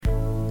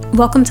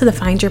Welcome to the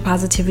Find Your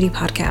Positivity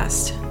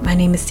podcast. My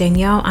name is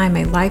Danielle. I'm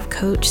a life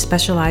coach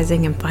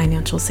specializing in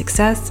financial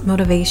success,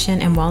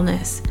 motivation, and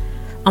wellness.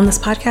 On this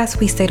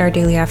podcast, we state our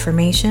daily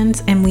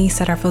affirmations and we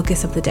set our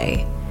focus of the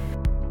day.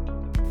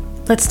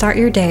 Let's start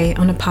your day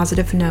on a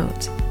positive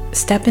note.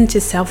 Step into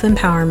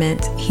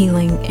self-empowerment,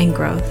 healing, and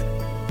growth.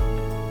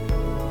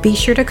 Be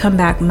sure to come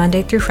back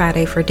Monday through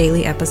Friday for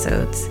daily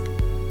episodes.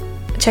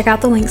 Check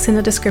out the links in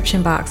the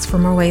description box for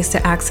more ways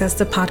to access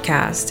the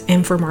podcast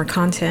and for more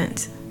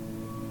content.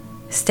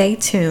 Stay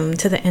tuned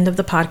to the end of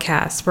the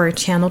podcast for a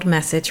channeled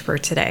message for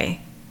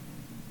today.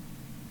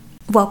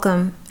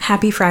 Welcome.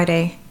 Happy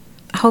Friday.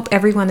 I hope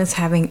everyone is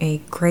having a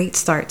great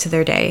start to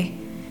their day.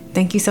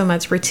 Thank you so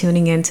much for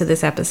tuning in to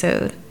this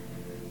episode.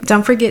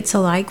 Don't forget to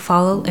like,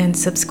 follow, and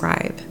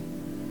subscribe.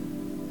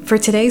 For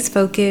today's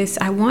focus,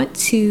 I want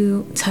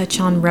to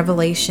touch on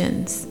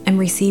revelations and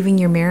receiving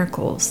your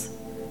miracles.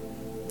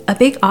 A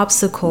big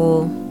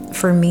obstacle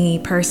for me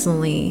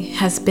personally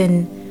has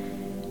been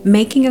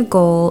making a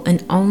goal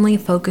and only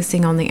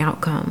focusing on the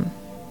outcome.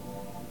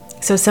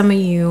 So some of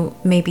you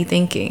may be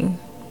thinking,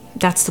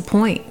 that's the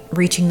point,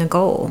 reaching the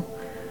goal.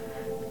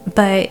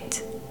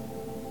 But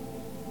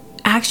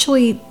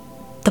actually,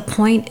 the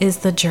point is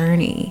the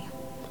journey.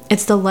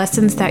 It's the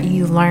lessons that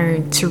you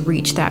learn to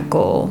reach that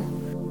goal,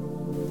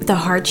 the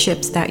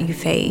hardships that you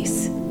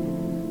face,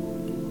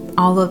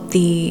 all of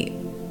the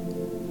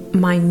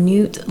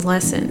minute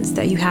lessons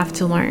that you have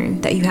to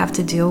learn, that you have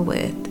to deal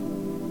with.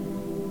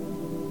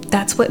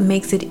 That's what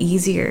makes it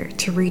easier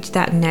to reach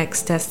that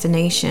next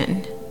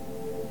destination.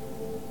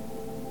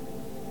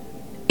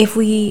 If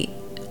we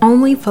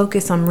only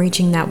focus on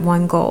reaching that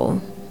one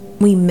goal,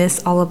 we miss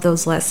all of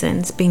those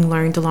lessons being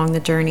learned along the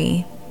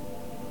journey.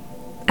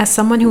 As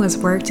someone who has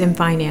worked in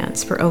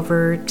finance for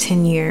over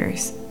 10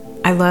 years,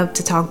 I love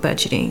to talk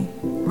budgeting,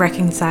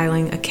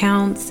 reconciling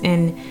accounts,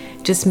 and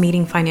just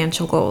meeting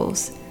financial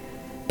goals.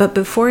 But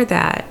before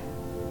that,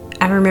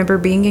 I remember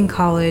being in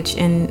college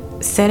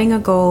and setting a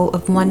goal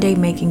of one day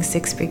making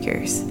six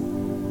figures.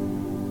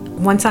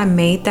 Once I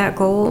made that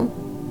goal,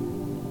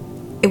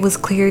 it was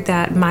clear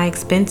that my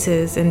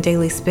expenses and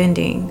daily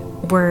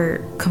spending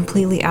were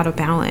completely out of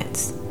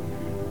balance.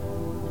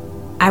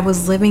 I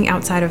was living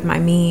outside of my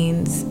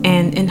means,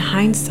 and in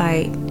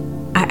hindsight,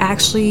 I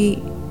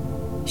actually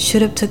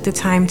should have took the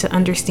time to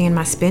understand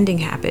my spending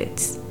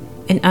habits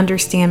and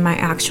understand my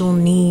actual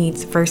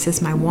needs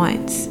versus my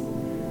wants.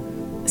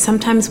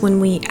 Sometimes when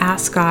we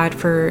ask God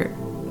for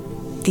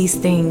these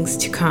things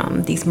to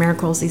come, these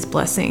miracles, these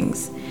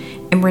blessings,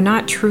 and we're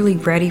not truly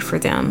ready for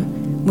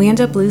them, we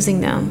end up losing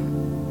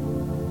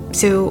them.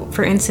 So,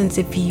 for instance,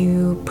 if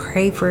you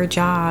pray for a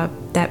job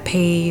that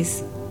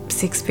pays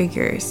six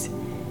figures,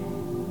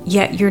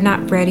 yet you're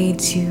not ready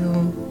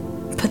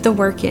to put the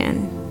work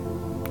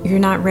in, you're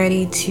not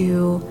ready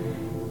to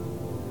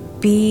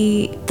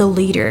be the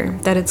leader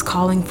that it's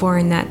calling for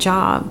in that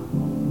job,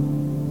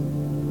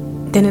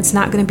 then it's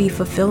not going to be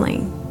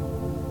fulfilling.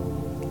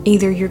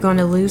 Either you're going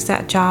to lose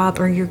that job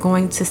or you're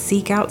going to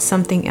seek out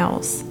something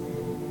else,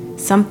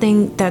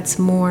 something that's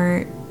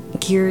more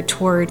geared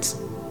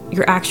towards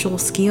your actual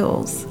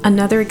skills.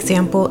 Another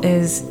example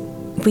is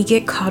we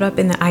get caught up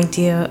in the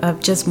idea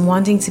of just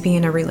wanting to be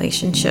in a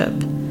relationship,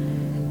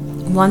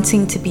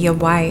 wanting to be a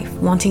wife,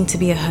 wanting to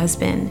be a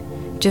husband,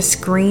 just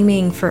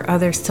screaming for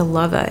others to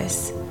love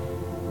us.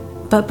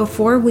 But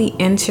before we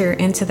enter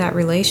into that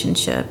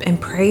relationship and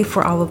pray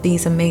for all of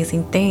these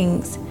amazing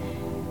things,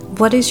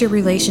 what is your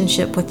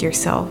relationship with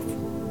yourself?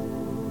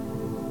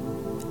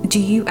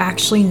 Do you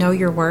actually know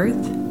your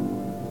worth?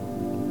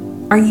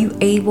 Are you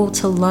able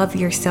to love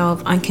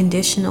yourself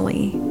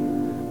unconditionally?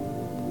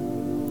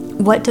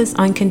 What does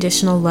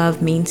unconditional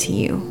love mean to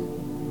you?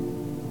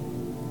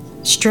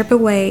 Strip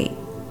away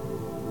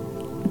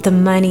the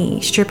money,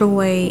 strip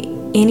away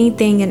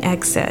anything in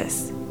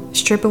excess.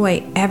 Strip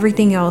away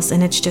everything else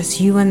and it's just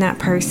you and that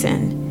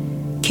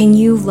person. Can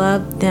you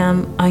love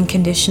them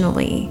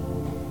unconditionally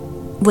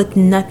with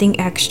nothing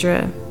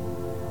extra?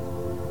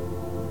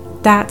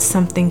 That's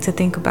something to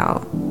think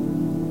about.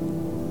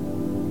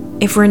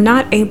 If we're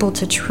not able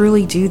to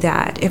truly do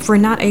that, if we're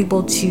not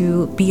able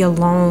to be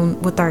alone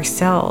with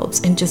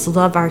ourselves and just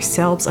love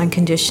ourselves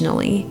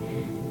unconditionally,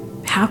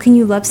 how can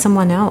you love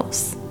someone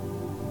else?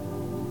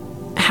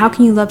 How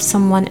can you love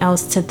someone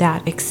else to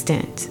that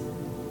extent?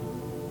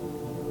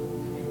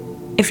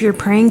 If you're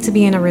praying to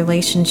be in a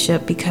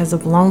relationship because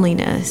of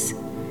loneliness,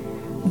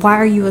 why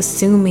are you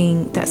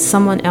assuming that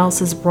someone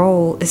else's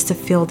role is to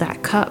fill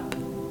that cup?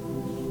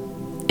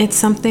 It's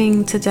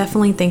something to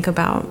definitely think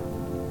about.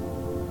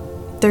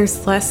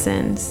 There's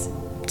lessons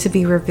to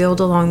be revealed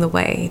along the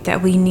way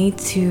that we need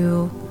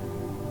to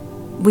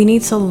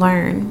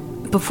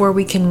learn before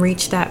we can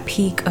reach that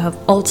peak of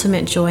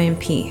ultimate joy and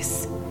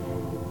peace.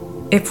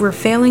 If we're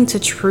failing to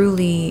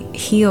truly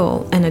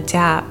heal and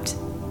adapt,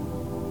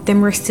 then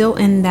we're still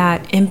in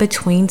that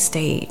in-between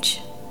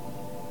stage.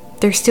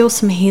 There's still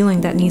some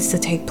healing that needs to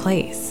take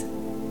place.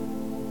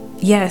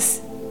 Yes,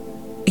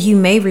 you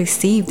may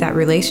receive that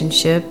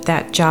relationship,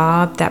 that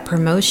job, that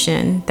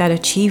promotion, that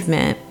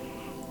achievement,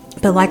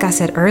 But like I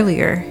said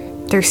earlier,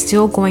 there's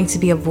still going to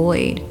be a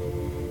void.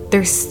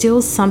 There's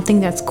still something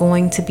that's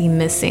going to be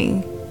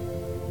missing.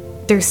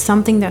 There's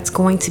something that's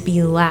going to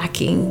be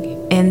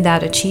lacking in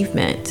that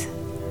achievement.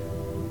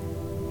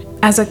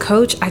 As a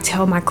coach, I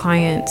tell my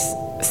clients,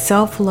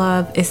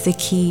 self-love is the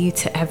key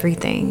to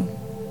everything.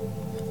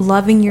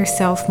 Loving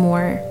yourself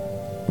more,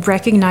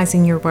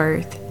 recognizing your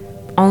worth,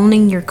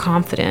 owning your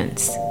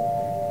confidence.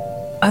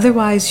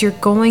 Otherwise, you're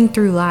going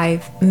through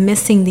life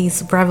missing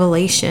these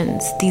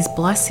revelations, these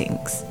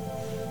blessings.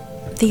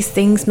 These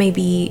things may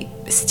be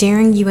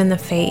staring you in the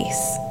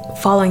face,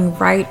 falling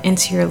right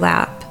into your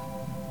lap.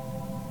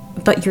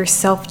 But your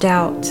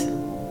self-doubt,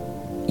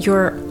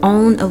 your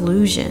own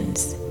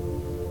illusions,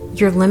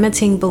 your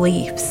limiting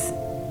beliefs,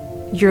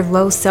 your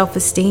low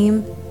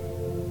self-esteem,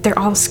 they're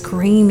all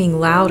screaming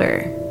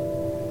louder.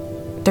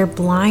 They're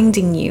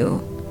blinding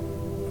you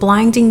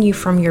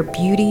from your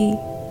beauty,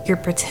 your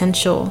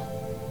potential,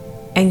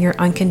 and your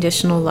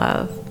unconditional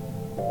love.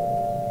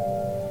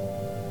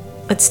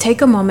 Let's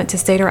take a moment to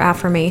state our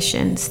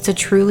affirmations to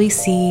truly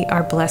see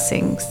our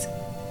blessings.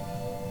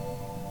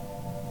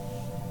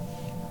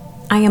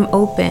 I am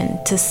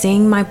open to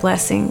seeing my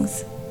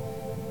blessings.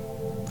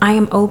 I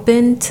am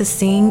open to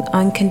seeing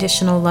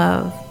unconditional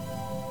love.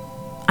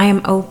 I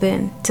am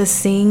open to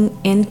seeing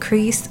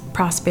increased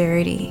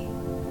prosperity.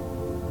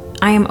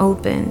 I am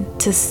open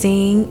to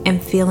seeing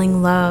and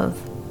feeling love.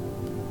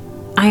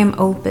 I am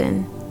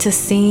open to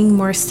seeing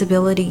more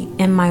stability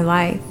in my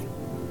life.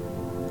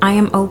 I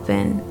am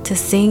open to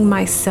seeing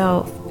my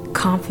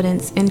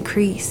self-confidence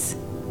increase.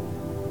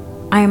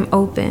 I am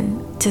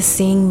open to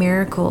seeing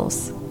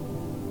miracles.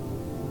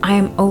 I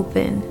am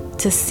open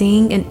to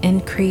seeing an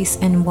increase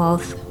in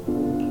wealth.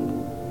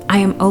 I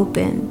am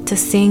open to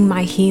seeing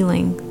my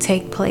healing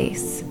take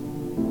place.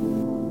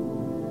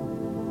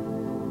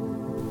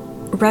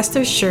 Rest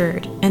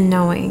assured in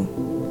knowing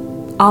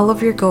all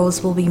of your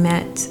goals will be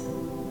met.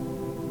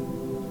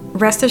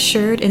 Rest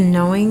assured in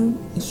knowing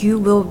you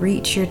will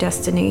reach your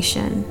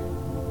destination.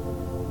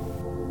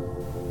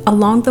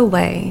 Along the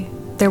way,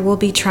 there will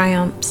be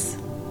triumphs.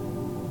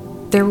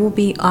 There will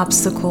be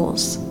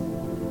obstacles.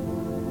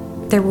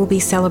 There will be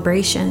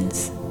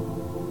celebrations.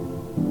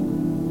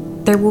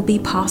 There will be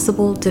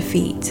possible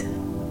defeat.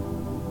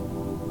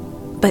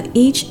 But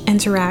each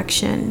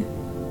interaction,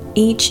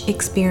 each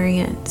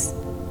experience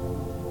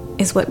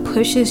is what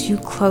pushes you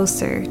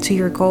closer to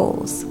your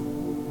goals.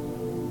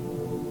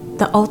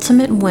 The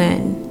ultimate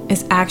win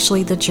is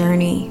actually the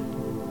journey.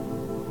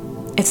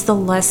 It's the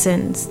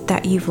lessons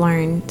that you've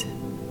learned.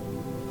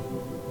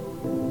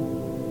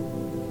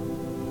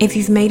 If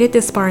you've made it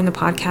this far in the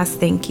podcast,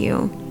 thank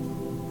you.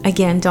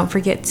 Again, don't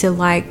forget to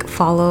like,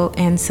 follow,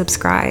 and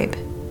subscribe.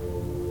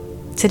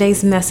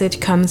 Today's message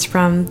comes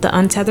from The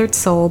Untethered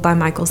Soul by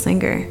Michael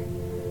Singer.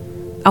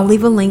 I'll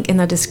leave a link in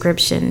the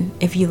description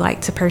if you'd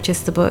like to purchase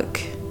the book.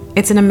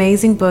 It's an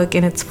amazing book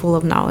and it's full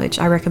of knowledge.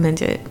 I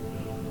recommend it.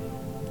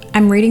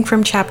 I'm reading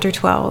from chapter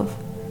 12,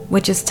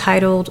 which is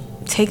titled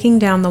Taking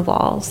Down the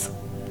Walls.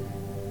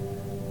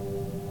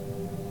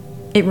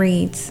 It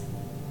reads,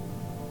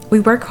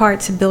 "We work hard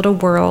to build a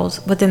world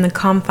within the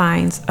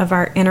confines of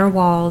our inner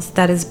walls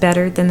that is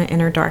better than the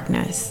inner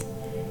darkness.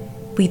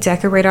 We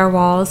decorate our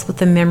walls with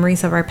the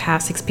memories of our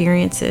past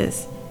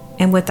experiences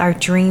and with our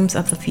dreams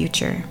of the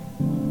future.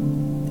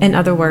 In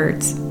other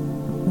words,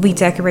 we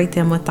decorate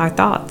them with our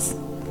thoughts.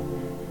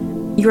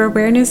 Your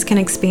awareness can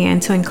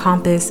expand to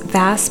encompass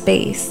vast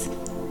space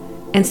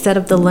instead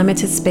of the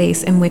limited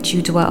space in which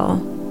you dwell.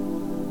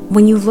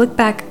 When you look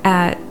back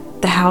at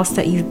the house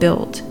that you've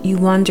built, you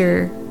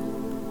wonder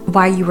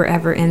why you were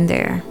ever in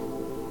there.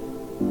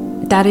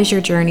 That is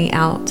your journey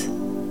out.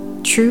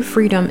 True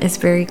freedom is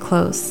very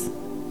close.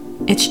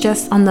 It's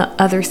just on the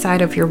other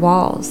side of your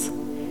walls.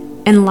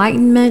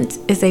 Enlightenment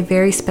is a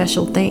very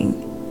special thing,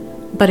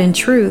 but in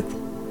truth,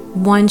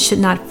 one should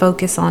not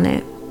focus on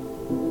it.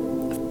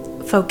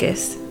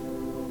 Focus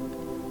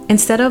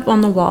instead of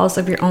on the walls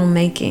of your own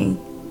making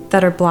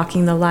that are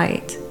blocking the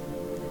light.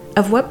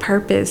 Of what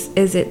purpose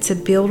is it to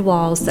build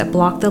walls that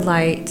block the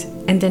light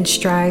and then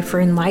strive for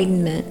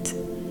enlightenment?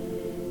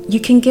 You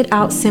can get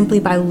out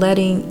simply by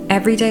letting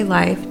everyday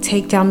life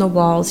take down the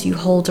walls you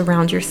hold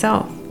around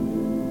yourself.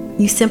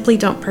 You simply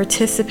don't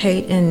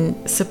participate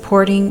in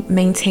supporting,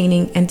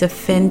 maintaining, and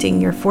defending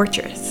your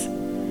fortress.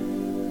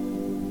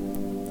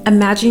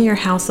 Imagine your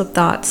house of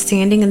thought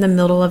standing in the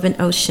middle of an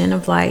ocean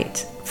of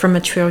light from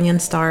 1 trillion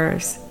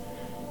stars.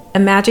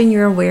 Imagine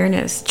your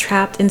awareness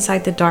trapped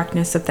inside the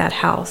darkness of that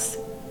house,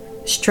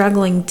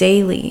 struggling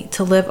daily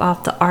to live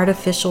off the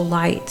artificial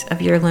light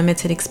of your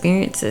limited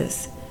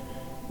experiences.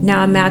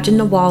 Now imagine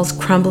the walls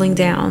crumbling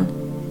down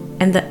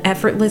and the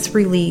effortless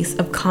release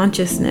of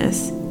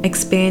consciousness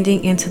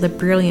expanding into the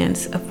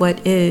brilliance of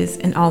what is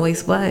and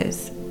always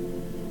was.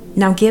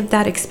 Now give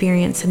that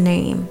experience a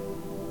name: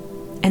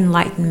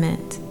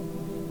 enlightenment.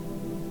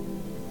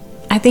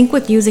 I think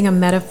with using a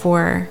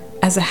metaphor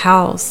as a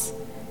house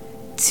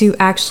to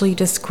actually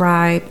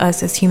describe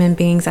us as human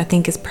beings, I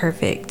think is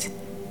perfect,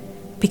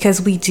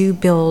 because we do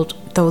build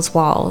those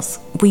walls.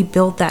 We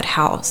build that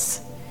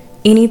house.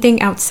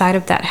 Anything outside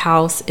of that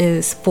house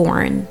is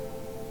foreign.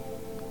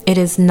 It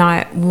is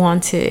not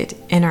wanted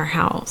in our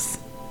house.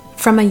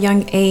 From a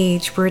young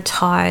age, we're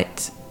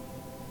taught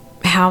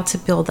how to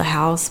build a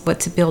house, what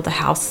to build a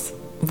house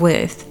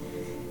with.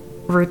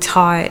 We're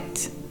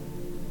taught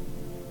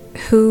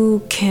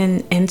who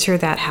can enter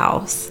that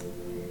house.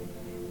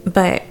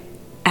 But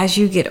as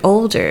you get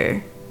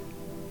older,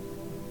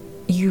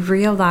 you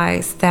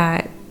realize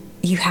that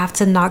you have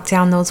to knock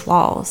down those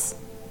walls.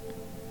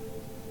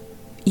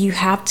 You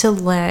have to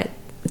let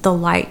the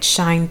light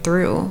shine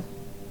through.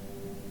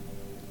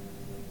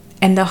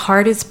 And the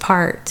hardest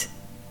part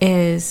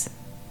is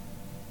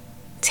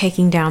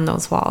taking down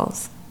those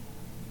walls.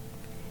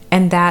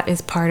 And that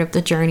is part of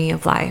the journey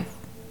of life.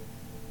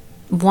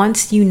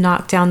 Once you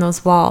knock down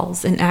those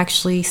walls and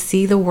actually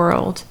see the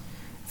world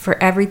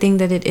for everything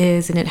that it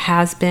is and it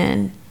has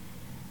been,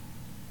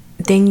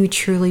 then you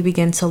truly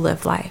begin to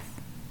live life.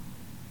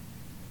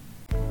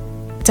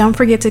 Don't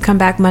forget to come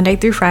back Monday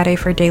through Friday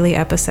for daily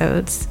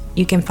episodes.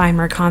 You can find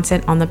more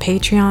content on the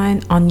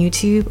Patreon, on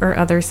YouTube, or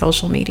other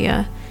social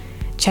media.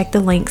 Check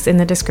the links in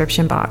the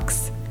description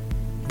box.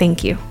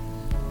 Thank you.